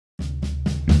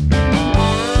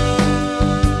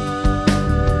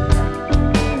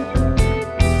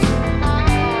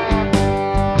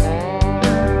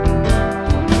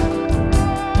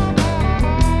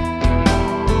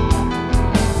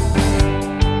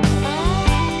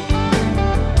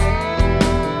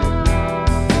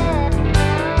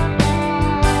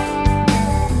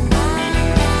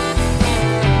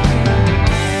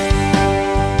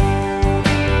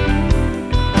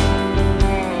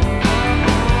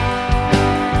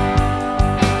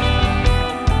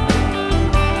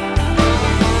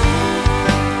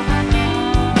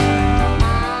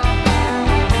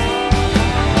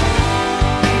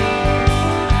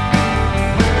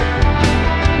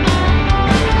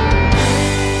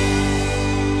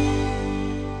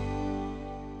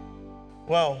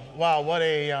Well, wow, what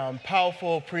a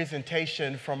powerful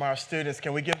presentation from our students.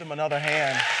 Can we give them another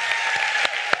hand?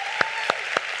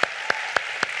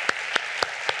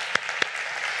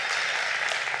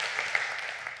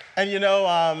 And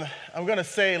I'm going to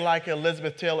say like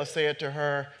Elizabeth Taylor said to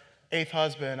her eighth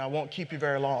husband, I won't keep you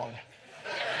very long.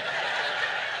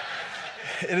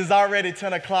 It is already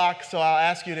 10 o'clock, so I'll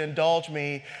ask you to indulge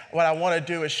me. What I want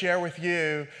to do is share with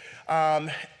you,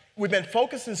 we've been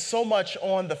focusing so much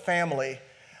on the family.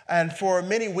 And for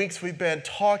many weeks, we've been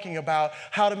talking about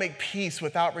how to make peace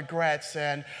without regrets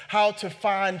and how to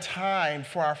find time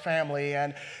for our family.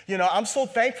 And, I'm so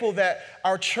thankful that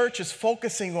our church is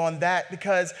focusing on that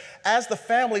because as the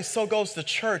family, so goes the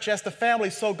church. As the family,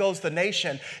 so goes the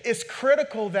nation. It's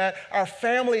critical that our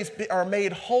families are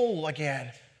made whole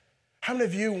again. How many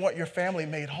of you want your family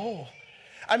made whole?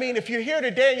 I mean, if you're here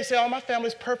today and you say, oh, my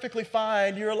family's perfectly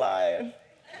fine, you're lying.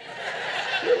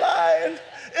 You're lying.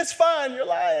 It's fine, you're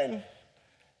lying.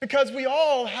 Because we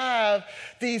all have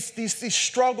these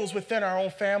struggles within our own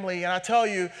family. And I tell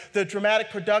you, the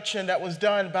dramatic production that was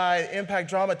done by Impact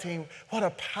Drama Team, what a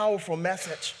powerful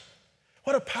message.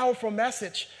 What a powerful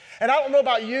message. And I don't know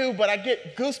about you, but I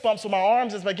get goosebumps on my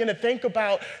arms as I begin to think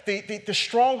about the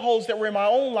strongholds that were in my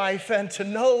own life and to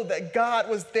know that God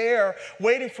was there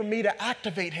waiting for me to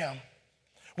activate him.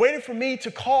 Waiting for me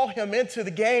to call him into the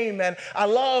game. And I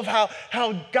love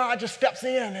how God just steps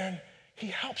in and he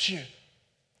helps you.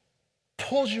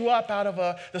 Pulls you up out of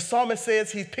the psalmist says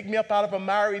he picked me up out of a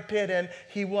miry pit and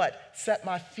he what? Set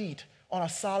my feet on a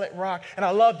solid rock. And I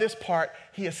love this part.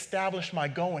 He established my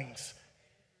goings.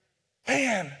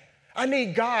 Man, I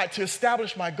need God to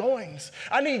establish my goings.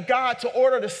 I need God to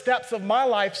order the steps of my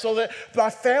life so that my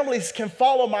families can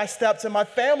follow my steps and my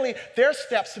family, their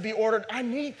steps to be ordered. I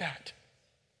need that.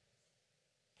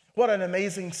 What an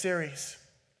amazing series.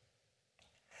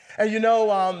 And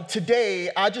today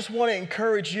I just want to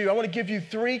encourage you. I want to give you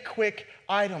 3 quick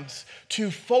items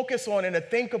to focus on and to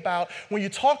think about when you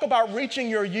talk about reaching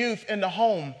your youth in the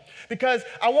home. Because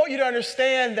I want you to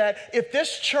understand that if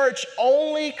this church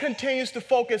only continues to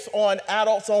focus on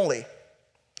adults only,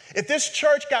 if this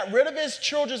church got rid of its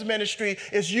children's ministry,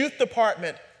 its youth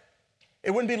department,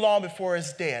 it wouldn't be long before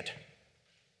it's dead.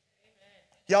 Amen.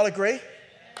 Y'all agree? Amen.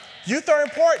 Youth are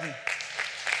important.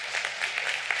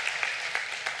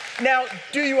 Now,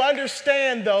 do you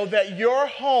understand, though, that your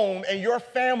home and your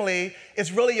family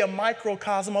is really a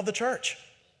microcosm of the church?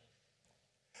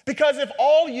 Because if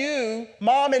all you,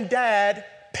 mom and dad,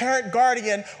 parent,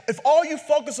 guardian, if all you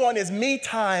focus on is me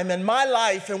time and my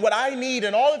life and what I need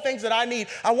and all the things that I need,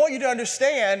 I want you to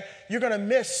understand you're going to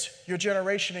miss your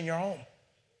generation in your home.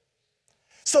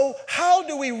 So how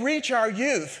do we reach our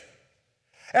youth?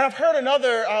 And I've heard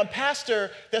another pastor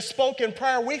that spoke in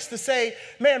prior weeks to say,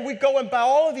 man, we go and buy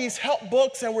all of these help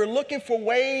books and we're looking for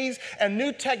ways and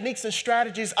new techniques and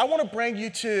strategies. I want to bring you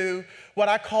to what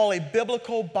I call a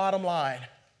biblical bottom line.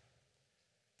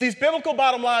 These biblical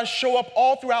bottom lines show up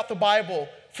all throughout the Bible.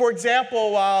 For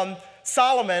example,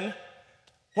 Solomon,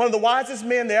 one of the wisest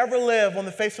men to ever live on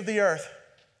the face of the earth.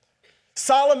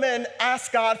 Solomon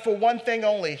asked God for one thing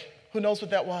only. Who knows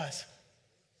what that was?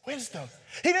 Wisdom.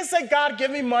 He didn't say, God, give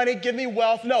me money, give me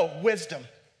wealth. No, wisdom.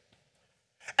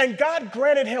 And God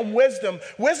granted him wisdom.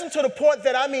 Wisdom to the point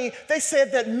that, they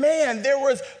said that, man, there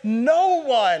was no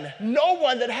one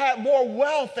that had more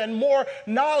wealth and more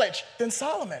knowledge than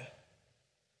Solomon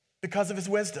because of his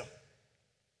wisdom.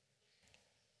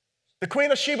 The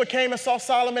Queen of Sheba came and saw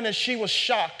Solomon, and she was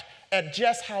shocked at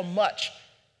just how much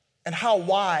and how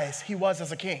wise he was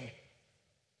as a king.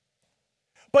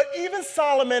 But even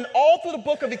Solomon, all through the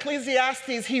book of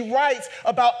Ecclesiastes, he writes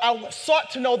about, I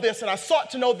sought to know this, and I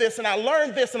sought to know this, and I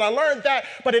learned this, and I learned that.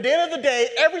 But at the end of the day,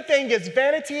 everything is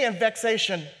vanity and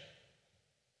vexation.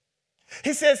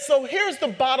 He says, so here's the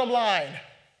bottom line.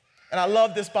 And I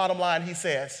love this bottom line, he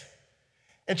says.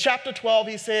 In chapter 12,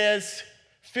 he says,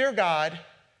 fear God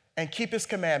and keep his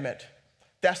commandment.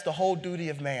 That's the whole duty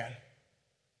of man.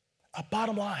 A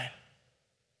bottom line.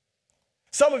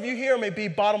 Some of you here may be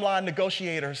bottom line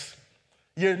negotiators.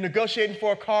 You're negotiating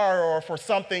for a car or for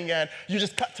something and you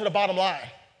just cut to the bottom line.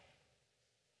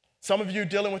 Some of you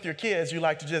dealing with your kids, you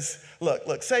like to just,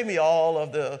 look, save me all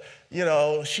of the,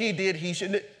 she did, he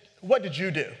should. What did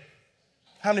you do?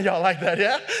 How many of y'all like that,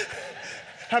 yeah?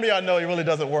 How many of y'all know it really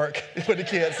doesn't work with the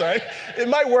kids, right? It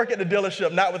might work at the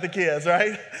dealership, not with the kids,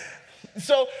 right?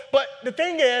 So, but the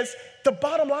thing is, the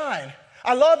bottom line,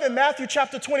 I love in Matthew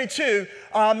chapter 22,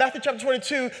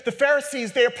 the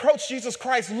Pharisees, they approached Jesus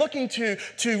Christ looking to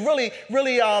really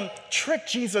trick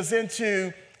Jesus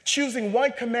into choosing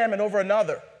one commandment over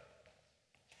another.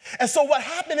 And so what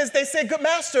happened is they said, good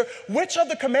master, which of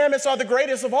the commandments are the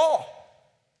greatest of all?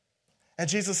 And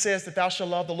Jesus says that thou shalt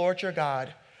love the Lord your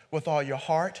God with all your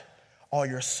heart, all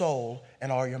your soul,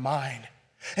 and all your mind.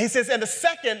 And he says, and the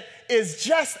second is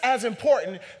just as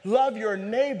important, love your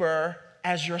neighbor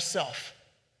as yourself.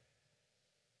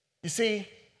 You see,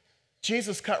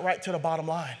 Jesus cut right to the bottom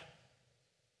line.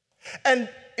 And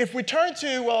if we turn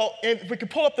to, if we could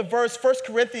pull up the verse, 1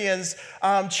 Corinthians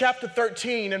chapter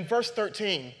 13 and verse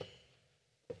 13.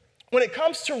 When it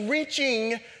comes to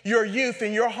reaching your youth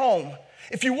in your home,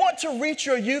 if you want to reach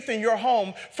your youth in your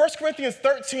home, 1 Corinthians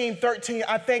 13,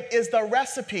 I think, is the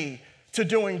recipe to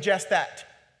doing just that.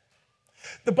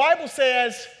 The Bible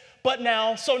says,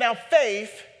 so now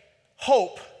faith,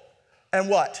 hope, and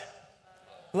what?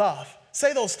 Love.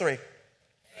 Say those three.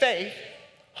 Faith,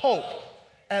 hope,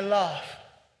 and love.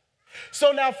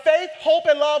 So now faith, hope,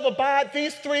 and love abide,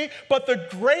 these three, but the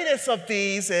greatest of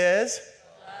these is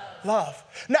love.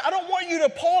 Now, I don't want you to,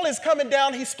 Paul is coming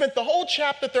down, he spent the whole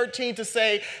chapter 13 to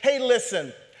say, hey,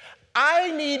 listen,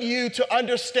 I need you to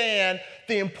understand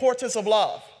the importance of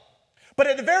love. But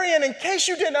at the very end, in case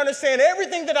you didn't understand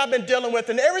everything that I've been dealing with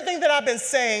and everything that I've been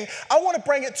saying, I want to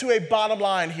bring it to a bottom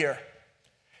line here.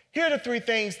 Here are the three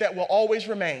things that will always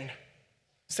remain.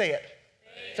 Say it.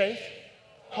 Faith,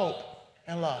 hope,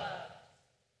 and love.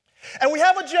 And we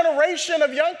have a generation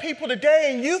of young people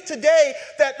today and youth today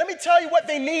that, let me tell you what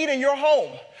they need in your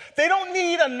home. They don't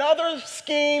need another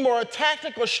scheme or a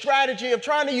tactic or strategy of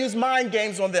trying to use mind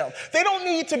games on them. They don't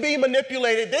need to be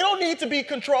manipulated. They don't need to be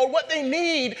controlled. What they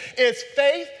need is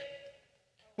faith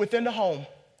within the home,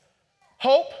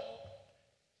 hope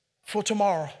for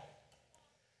tomorrow,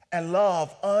 and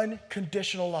love,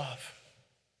 unconditional love.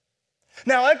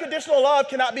 Now, unconditional love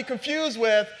cannot be confused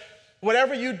with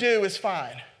whatever you do is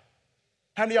fine.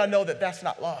 How many of y'all know that that's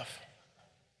not love?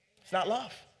 It's not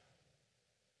love.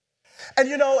 And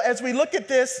you know, as we look at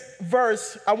this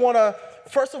verse, I want to,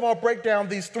 first of all, break down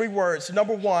these three words.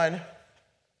 Number one,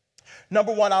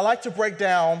 I like to break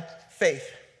down faith.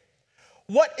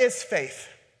 What is faith?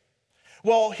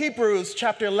 Well, Hebrews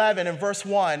chapter 11 and verse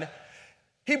 1,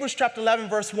 Hebrews chapter 11,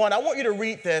 verse 1, I want you to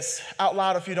read this out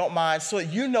loud if you don't mind so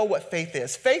that you know what faith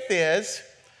is. Faith is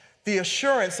the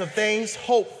assurance of things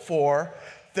hoped for,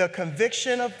 the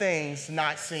conviction of things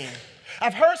not seen.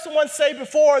 I've heard someone say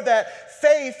before that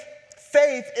faith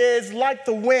is like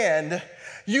the wind.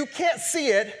 You can't see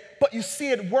it, but you see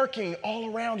it working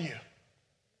all around you.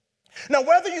 Now,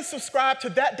 whether you subscribe to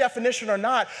that definition or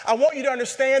not, I want you to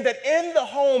understand that in the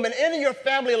home and in your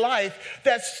family life,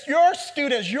 that your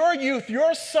students, your youth,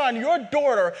 your son, your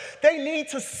daughter, they need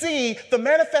to see the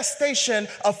manifestation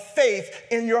of faith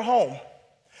in your home.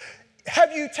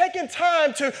 Have you taken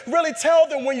time to really tell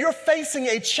them when you're facing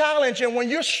a challenge and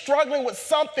when you're struggling with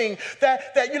something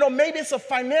that maybe it's a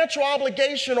financial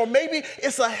obligation or maybe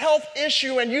it's a health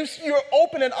issue and you're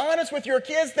open and honest with your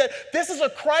kids that this is a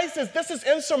crisis, this is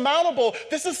insurmountable,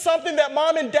 this is something that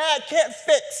mom and dad can't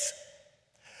fix.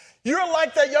 You're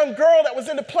like that young girl that was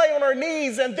in the play on her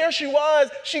knees and there she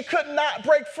was, she could not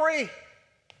break free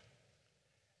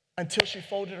until she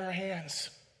folded her hands.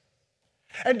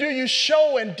 And do you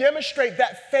show and demonstrate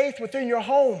that faith within your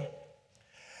home?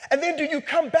 And then do you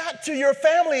come back to your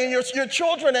family and your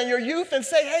children and your youth and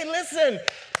say, hey, listen,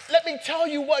 let me tell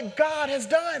you what God has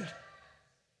done.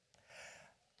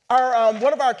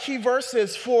 One of our key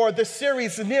verses for this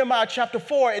series in Nehemiah chapter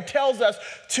 4, it tells us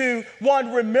to,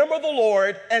 one, remember the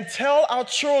Lord and tell our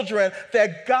children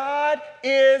that God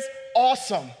is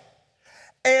awesome.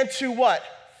 And to what?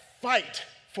 Fight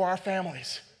for our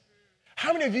families.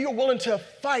 How many of you are willing to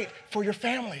fight for your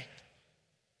family?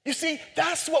 You see,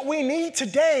 that's what we need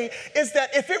today, is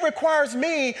that if it requires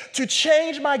me to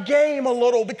change my game a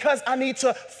little because I need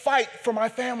to fight for my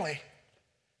family,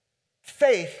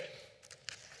 faith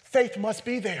must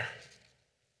be there.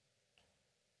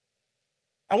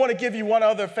 I want to give you one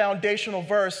other foundational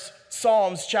verse,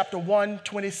 Psalms chapter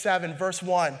 127, verse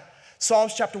 1.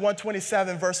 Psalms chapter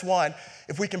 127, verse 1.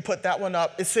 If we can put that one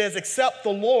up. It says, except the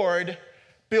Lord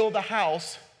build a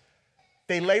house,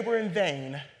 they labor in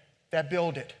vain that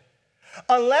build it.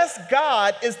 Unless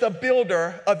God is the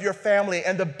builder of your family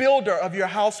and the builder of your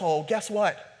household, guess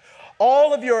what?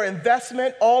 All of your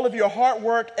investment, all of your hard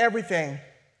work, everything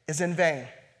is in vain.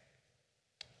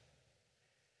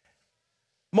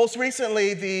 Most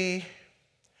recently, the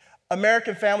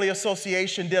American Family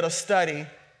Association did a study,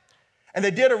 and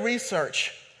they did a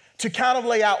research to kind of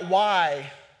lay out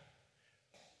why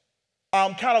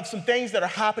kind of some things that are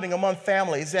happening among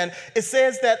families. And it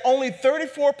says that only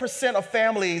 34% of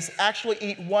families actually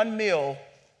eat one meal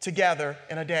together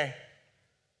in a day.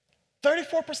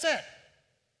 34%.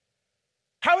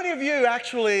 How many of you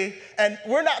actually, and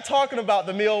we're not talking about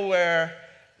the meal where,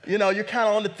 you're kind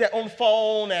of on the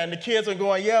phone and the kids are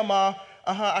going, yeah, Ma,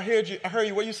 I heard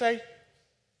you, what you say?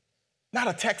 Not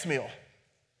a text meal,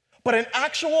 but an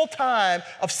actual time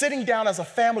of sitting down as a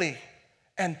family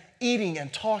and eating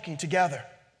and talking together.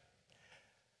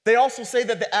 They also say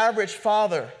that the average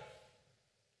father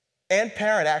and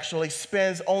parent actually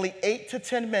spends only 8 to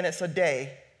 10 minutes a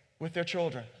day with their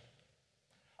children.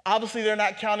 Obviously, they're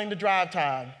not counting the drive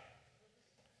time.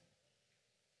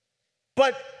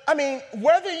 But,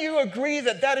 whether you agree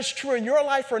that that is true in your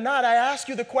life or not, I ask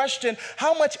you the question,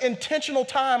 how much intentional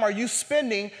time are you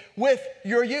spending with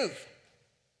your youth?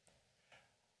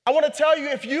 I want to tell you,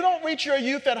 if you don't reach your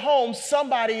youth at home,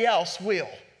 somebody else will.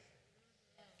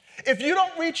 If you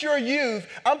don't reach your youth,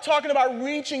 I'm talking about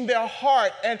reaching their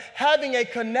heart and having a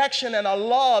connection and a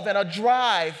love and a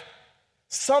drive,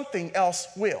 something else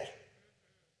will.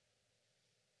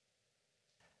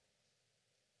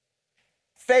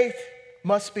 Faith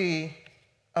must be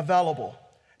available.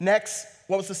 Next,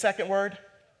 what was the second word?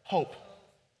 Hope.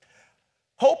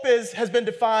 Hope has been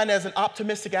defined as an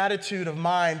optimistic attitude of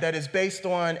mind that is based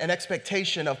on an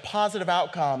expectation of positive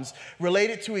outcomes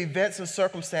related to events and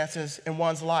circumstances in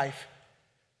one's life.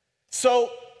 So,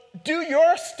 do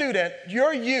your student,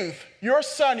 your youth, your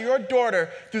son, your daughter,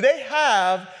 do they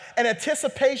have an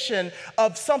anticipation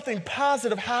of something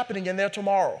positive happening in their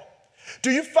tomorrow?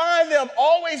 Do you find them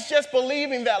always just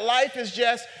believing that life is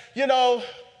just,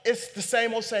 it's the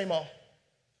same old, same old?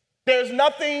 There's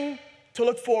nothing to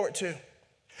look forward to.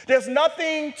 There's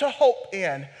nothing to hope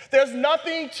in. There's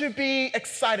nothing to be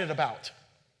excited about.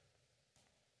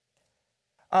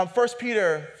 1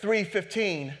 Peter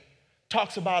 3:15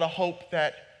 talks about a hope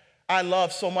that I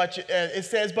love so much. It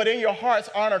says, but in your hearts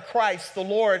honor Christ, the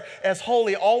Lord, as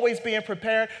holy, always being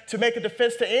prepared to make a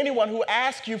defense to anyone who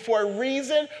asks you for a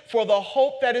reason for the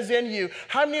hope that is in you.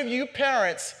 How many of you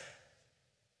parents,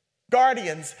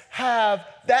 guardians, have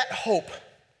that hope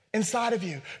inside of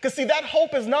you? Because see, that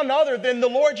hope is none other than the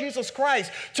Lord Jesus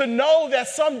Christ, to know that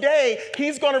someday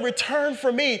he's going to return for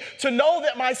me, to know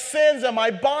that my sins and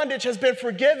my bondage has been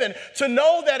forgiven, to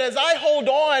know that as I hold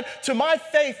on to my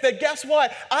faith, that guess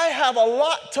what? I have a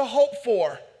lot to hope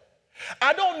for.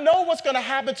 I don't know what's going to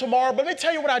happen tomorrow, but let me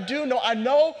tell you what I do know. I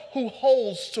know who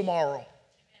holds tomorrow.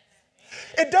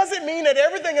 It doesn't mean that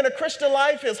everything in a Christian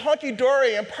life is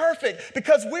hunky-dory and perfect,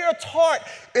 because we are taught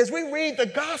as we read the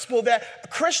gospel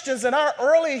that Christians and our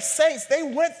early saints, they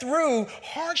went through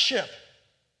hardship.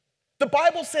 The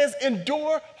Bible says,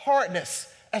 endure hardness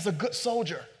as a good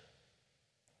soldier.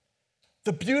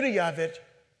 The beauty of it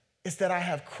is that I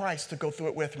have Christ to go through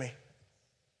it with me.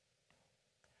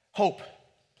 Hope.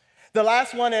 The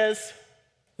last one is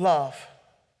love.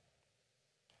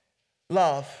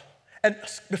 Love. And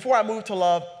before I move to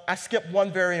love, I skipped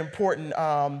one very important.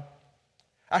 I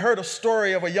heard a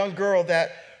story of a young girl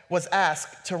that was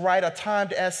asked to write a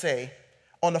timed essay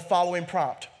on the following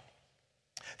prompt.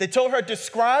 They told her,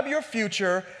 describe your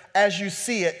future as you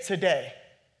see it today.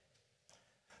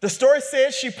 The story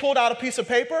says she pulled out a piece of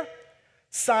paper,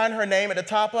 signed her name at the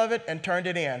top of it, and turned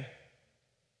it in.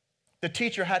 The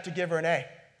teacher had to give her an A.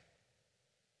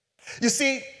 You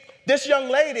see, this young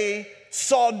lady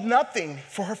saw nothing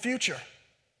for her future.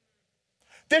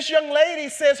 This young lady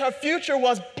says her future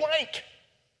was blank.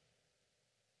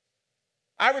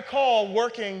 I recall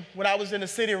working when I was in the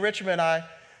city of Richmond. I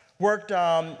worked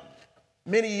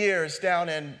many years down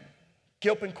in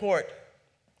Gilpin Court,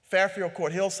 Fairfield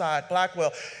Court, Hillside,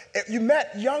 Blackwell. You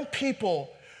met young people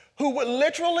who would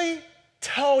literally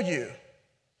tell you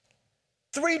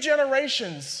 3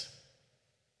 generations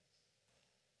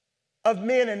of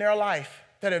men in their life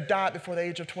that have died before the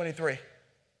age of 23.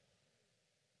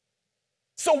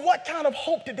 So what kind of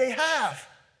hope did they have?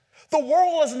 The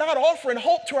world is not offering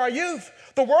hope to our youth.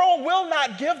 The world will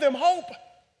not give them hope.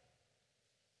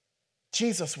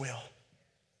 Jesus will.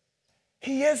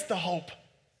 He is the hope.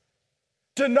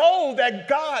 To know that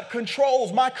God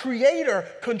controls, my Creator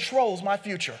controls my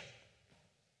future.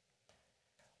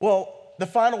 Well, the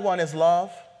final one is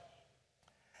love.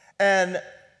 And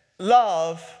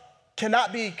love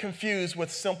cannot be confused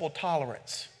with simple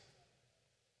tolerance.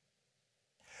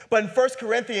 But in 1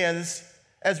 Corinthians,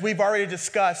 as we've already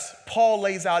discussed, Paul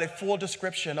lays out a full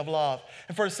description of love.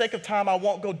 And for the sake of time, I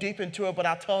won't go deep into it, but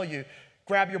I'll tell you,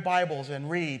 grab your Bibles and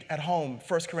read at home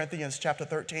 1 Corinthians chapter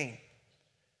 13.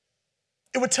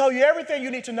 It would tell you everything you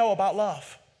need to know about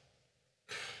love.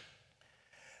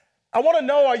 I want to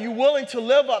know, are you willing to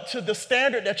live up to the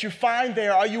standard that you find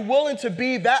there? Are you willing to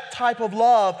be that type of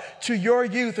love to your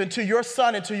youth and to your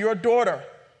son and to your daughter?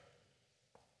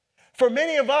 For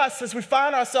many of us, as we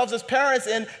find ourselves as parents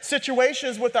in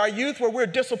situations with our youth where we're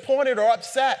disappointed or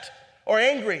upset or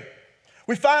angry,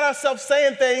 we find ourselves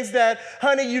saying things that,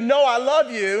 honey, you know I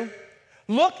love you.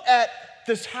 Look at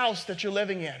this house that you're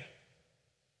living in.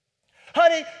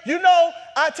 Honey, you know,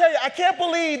 I tell you, I can't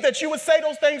believe that you would say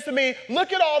those things to me.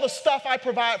 Look at all the stuff I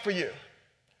provide for you.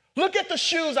 Look at the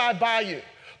shoes I buy you.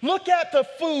 Look at the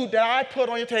food that I put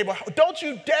on your table. Don't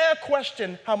you dare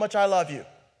question how much I love you.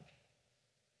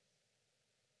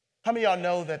 How many of y'all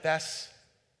know that that's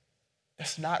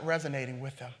not resonating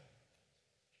with them?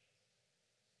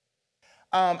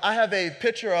 I have a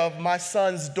picture of my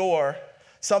son's door,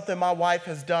 something my wife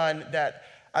has done that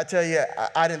I tell you,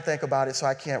 I didn't think about it, so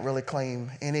I can't really claim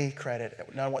any credit,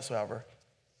 none whatsoever.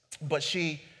 But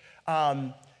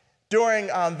during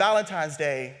Valentine's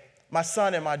Day, my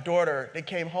son and my daughter, they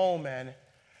came home, and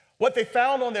what they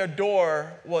found on their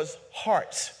door was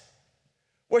hearts,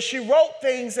 where she wrote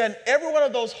things, and every one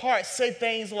of those hearts say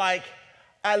things like,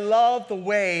 I love the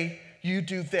way you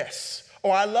do this,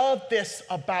 or I love this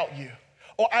about you,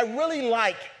 or I really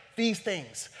like these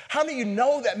things. How many of you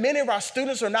know that many of our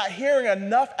students are not hearing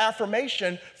enough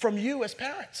affirmation from you as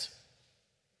parents?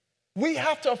 We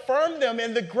have to affirm them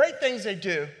in the great things they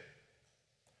do,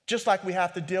 just like we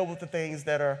have to deal with the things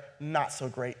that are not so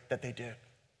great that they do.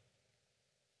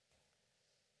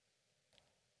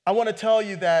 I want to tell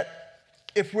you that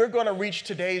if we're going to reach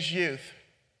today's youth,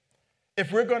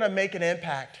 if we're going to make an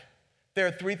impact, there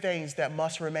are three things that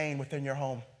must remain within your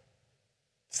home.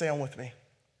 Say them with me.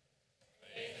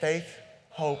 Faith,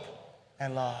 hope,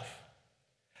 and love.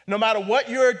 No matter what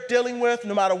you're dealing with,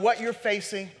 no matter what you're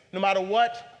facing, no matter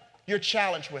what you're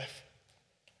challenged with.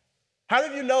 How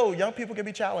many of you know young people can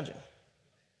be challenging?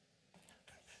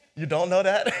 You don't know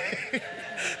that?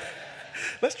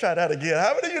 Let's try that again.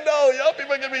 How many of you know young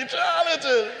people can be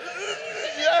challenging?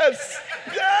 Yes,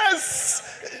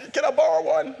 yes. Can I borrow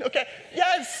one? Okay,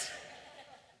 yes.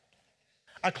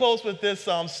 I close with this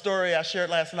story I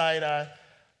shared last night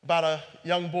about a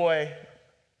young boy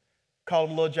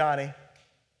called Little Johnny,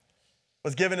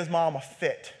 was giving his mom a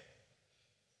fit,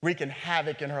 wreaking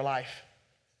havoc in her life.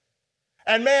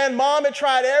 And man, mom had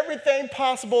tried everything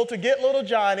possible to get little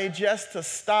Johnny just to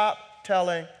stop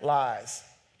telling lies.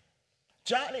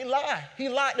 Johnny lied. He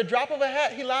lied at the drop of a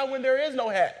hat. He lied when there is no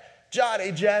hat.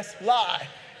 Johnny just lied.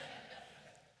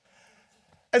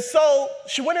 And so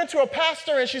she went into a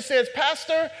pastor and she says,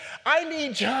 Pastor, I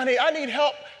need Johnny. I need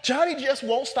help. Johnny just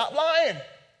won't stop lying.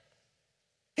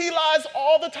 He lies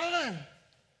all the time.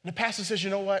 And the pastor says, you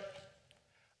know what?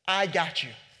 I got you.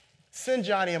 Send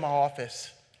Johnny in my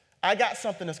office. I got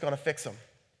something that's going to fix him.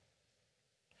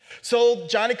 So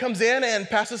Johnny comes in and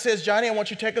pastor says, Johnny, I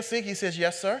want you to take a seat. He says,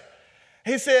 yes, sir.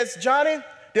 He says, Johnny,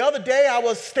 the other day I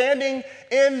was standing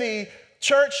in the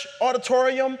church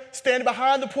auditorium, standing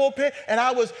behind the pulpit, and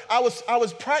I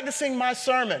was practicing my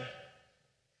sermon.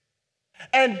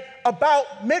 And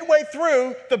about midway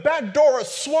through, the back door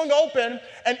swung open,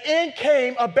 and in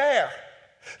came a bear.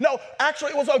 No,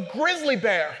 actually, it was a grizzly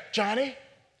bear, Johnny.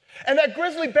 And that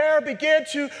grizzly bear began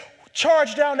to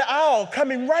charge down the aisle,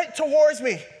 coming right towards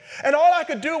me. And all I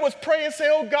could do was pray and say,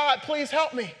 oh, God, please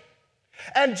help me.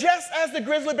 And just as the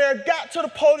grizzly bear got to the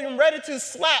podium ready to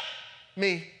slap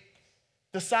me,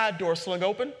 the side door swung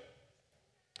open,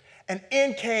 and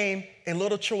in came a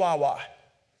little chihuahua.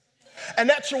 And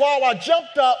that chihuahua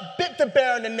jumped up, bit the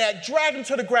bear in the neck, dragged him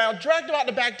to the ground, dragged him out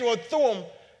the back door, threw him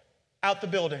out the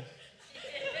building.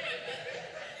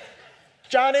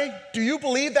 Johnny, do you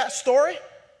believe that story?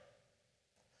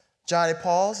 Johnny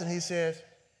paused and he says,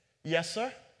 yes,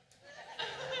 sir.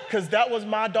 Because that was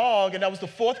my dog and that was the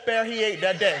fourth bear he ate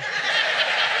that day.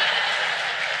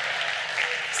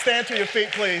 Stand to your feet,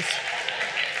 please.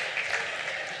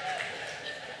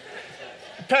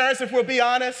 Parents, if we'll be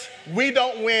honest, we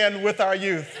don't win with our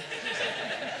youth.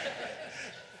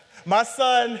 My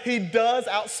son, he does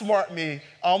outsmart me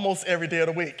almost every day of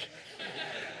the week.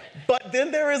 But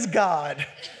then there is God.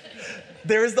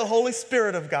 There is the Holy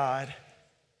Spirit of God.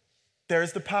 There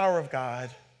is the power of God.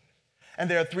 And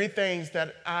there are three things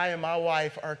that I and my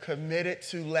wife are committed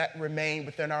to let remain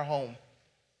within our home.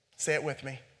 Say it with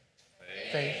me.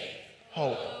 Faith,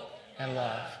 hope, and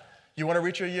love. You want to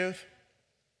reach your youth?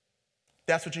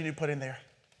 That's what you need to put in there.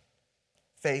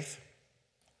 Faith,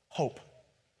 hope.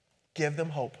 Give them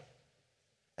hope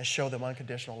and show them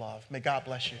unconditional love. May God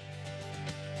bless you.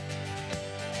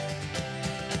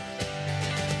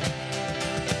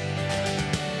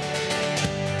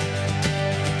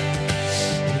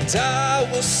 And I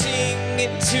will sing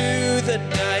into the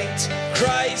night.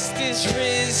 Christ is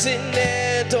risen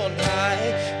and on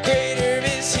high.